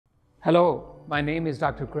Hello, my name is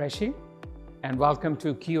Dr. Qureshi, and welcome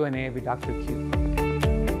to Q&A with Dr. Q.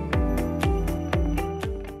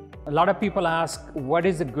 A lot of people ask, what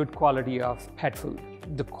is the good quality of pet food?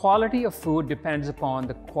 The quality of food depends upon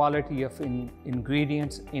the quality of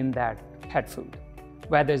ingredients in that pet food,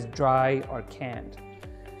 whether it's dry or canned,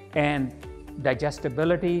 and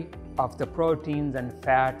digestibility of the proteins and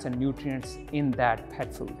fats and nutrients in that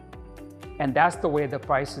pet food. And that's the way the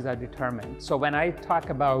prices are determined. So when I talk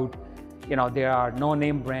about, there are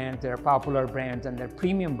no-name brands, there are popular brands, and there are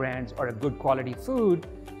premium brands or a good quality food,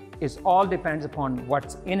 it all depends upon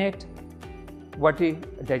what's in it, what the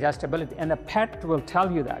digestibility, and the pet will tell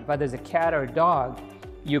you that. Whether it's a cat or a dog,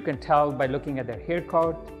 you can tell by looking at their hair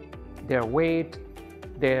coat, their weight,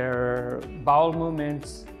 their bowel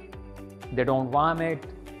movements, they don't vomit,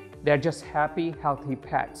 they're just happy, healthy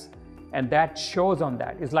pets. And that shows on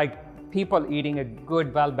that. It's like people eating a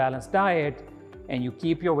good, well-balanced diet, and you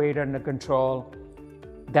keep your weight under control,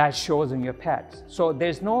 that shows in your pets. So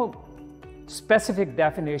there's no specific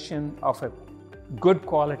definition of a good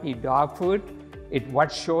quality dog food.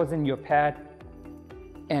 What shows in your pet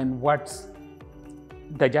and what's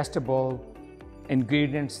digestible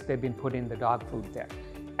ingredients they've been put in the dog food there.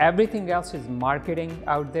 Everything else is marketing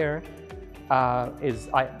out there.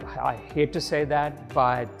 I hate to say that,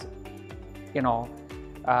 but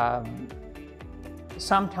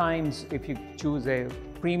sometimes if you choose a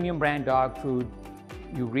premium brand dog food,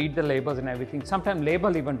 you read the labels and everything. Sometimes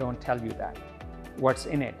labels even don't tell you that. What's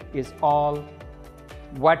in it is all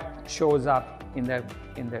what shows up in the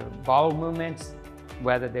bowel movements,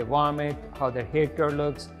 whether they vomit, how their hair color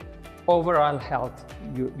looks, overall health.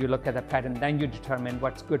 You look at the pet and then you determine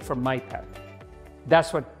what's good for my pet.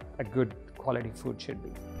 That's what a good quality food should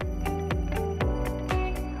be.